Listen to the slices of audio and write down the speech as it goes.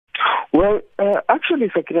Well,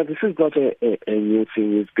 actually, Sakina, this is not a new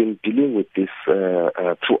thing. We've been dealing with this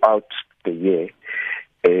throughout the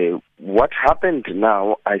year. What happened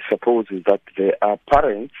now, I suppose, is that there are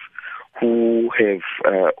parents who have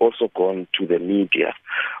also gone to the media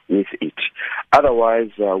with it.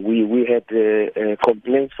 Otherwise, we had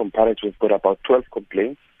complaints from parents. We've got about 12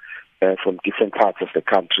 complaints from different parts of the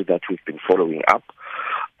country that we've been following up.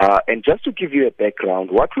 And just to give you a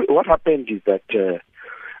background, what happened is that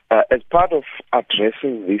as part of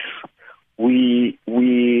addressing this, we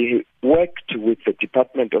worked with the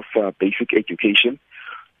Department of Basic Education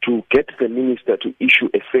to get the minister to issue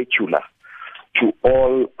a circular to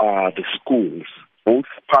all the schools, both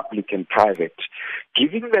public and private,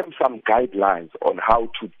 giving them some guidelines on how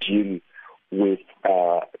to deal with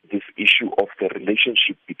this issue of the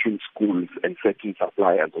relationship between schools and certain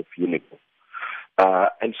suppliers of uniforms.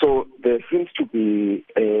 And so there seems to be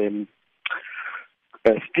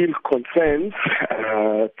still concerns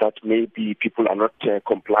that maybe people are not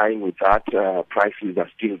complying with that. Prices are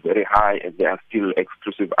still very high, and there are still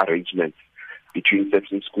exclusive arrangements between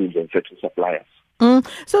certain schools and certain suppliers.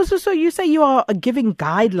 So you say you are giving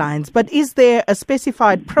guidelines, but is there a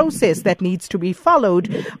specified process that needs to be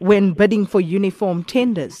followed when bidding for uniform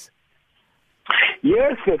tenders?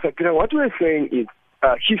 Yes, what we're saying is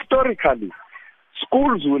historically,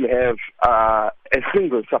 schools will have a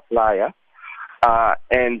single supplier,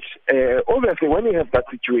 and obviously when you have that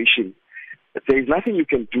situation, there is nothing you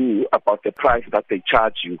can do about the price that they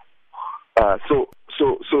charge you. So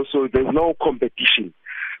there's no competition.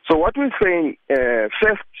 So what we're saying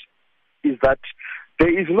first is that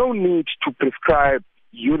there is no need to prescribe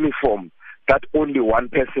uniform that only one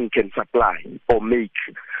person can supply or make.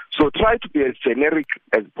 So try to be as generic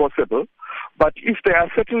as possible. But if there are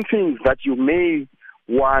certain things that you may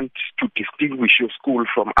want to distinguish your school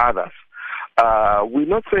from others, we're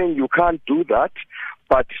not saying you can't do that,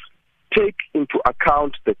 but take into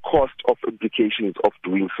account the cost of implications of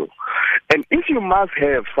doing so. And if you must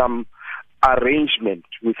have some arrangement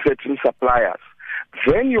with certain suppliers,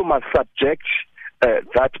 then you must subject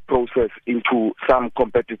that process into some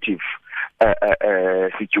competitive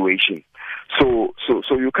situation. So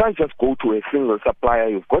you can't just go to a single supplier.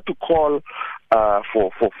 You've got to call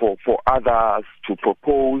for others to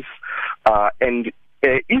propose, and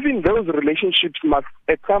even those relationships must,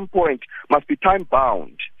 at some point, must be time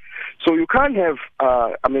bound. So you can't have,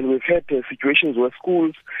 we've had situations where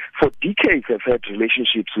schools for decades have had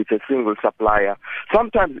relationships with a single supplier,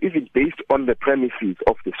 sometimes even based on the premises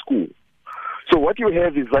of the school. So what you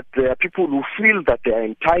have is that there are people who feel that they are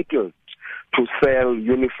entitled to sell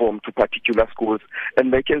uniform to particular schools,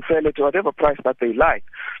 and they can sell it at whatever price that they like.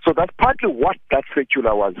 So that's partly what that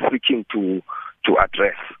circular was seeking to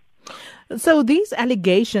address. So these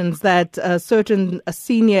allegations that certain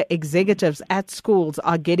senior executives at schools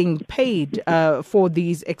are getting paid for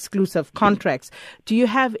these exclusive contracts, do you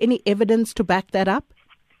have any evidence to back that up?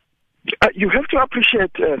 You have to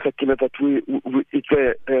appreciate, Sakina, that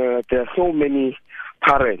there are so many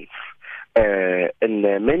parents, and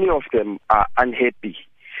many of them are unhappy.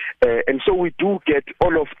 And so we do get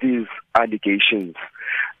all of these allegations.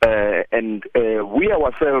 And we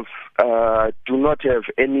ourselves do not have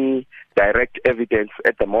any direct evidence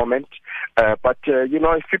at the moment. But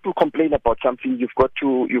if people complain about something, you've got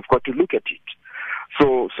to look at it.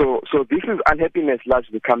 So this is unhappiness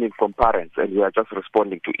largely coming from parents, and we are just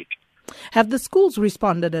responding to it. Have the schools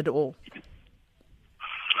responded at all?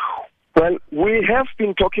 Well, we have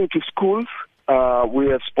been talking to schools. We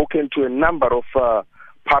have spoken to a number of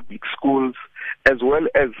public schools, as well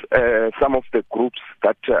as some of the groups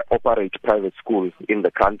that operate private schools in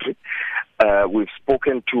the country. We've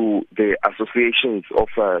spoken to the associations of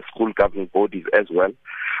school governing bodies as well.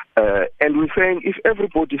 And we're saying if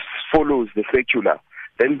everybody follows the circular,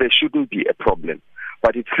 then there shouldn't be a problem.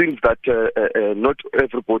 But it seems that not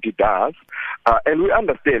everybody does. And we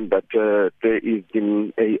understand that there is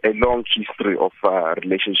been a long history of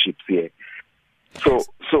relationships here.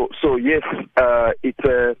 So yes,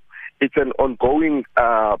 it's an ongoing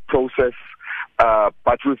process,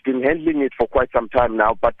 but we've been handling it for quite some time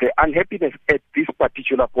now. But the unhappiness at this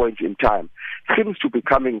particular point in time seems to be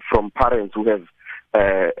coming from parents who have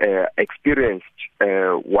experienced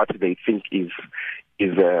what they think is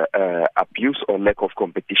abuse or lack of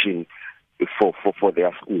competition for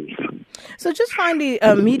their schools. So just finally,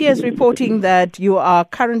 media is reporting that you are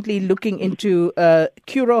currently looking into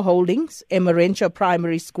Curo Holdings, Emerentia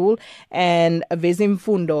Primary School, and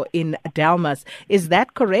Vezimfundo in Delmas. Is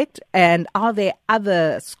that correct? And are there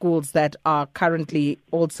other schools that are currently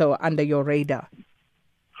also under your radar?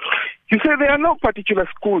 You say there are no particular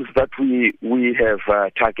schools that we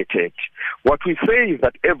have targeted. What we say is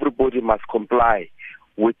that everybody must comply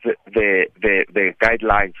with the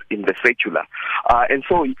guidelines in the circular. And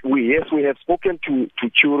so we have spoken to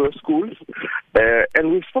Churo schools,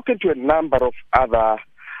 and we've spoken to a number of other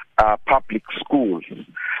public schools.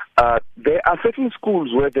 There are certain schools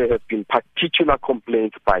where there have been particular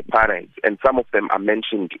complaints by parents, and some of them are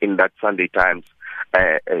mentioned in that Sunday Times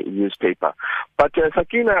newspaper. But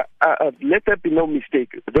Sakina, let there be no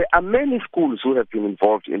mistake. There are many schools who have been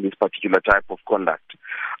involved in this particular type of conduct.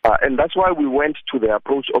 And that's why we went to the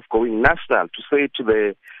approach of going national to say to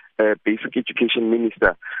the basic education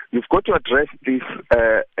minister, you've got to address this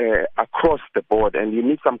across the board, and you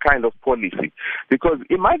need some kind of policy. Because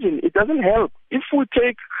imagine, it doesn't help if we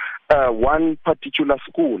take one particular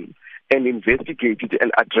school and investigate it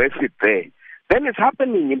and address it there. Then it's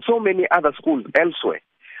happening in so many other schools elsewhere.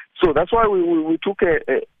 So that's why we took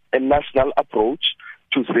a national approach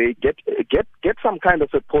to say get some kind of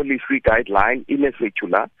a policy guideline in a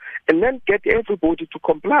circular, and then get everybody to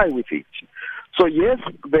comply with it. So yes,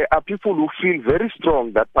 there are people who feel very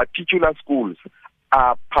strong that particular schools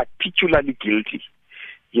are particularly guilty,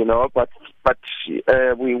 but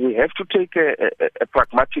we have to take a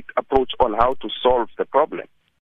pragmatic approach on how to solve the problem.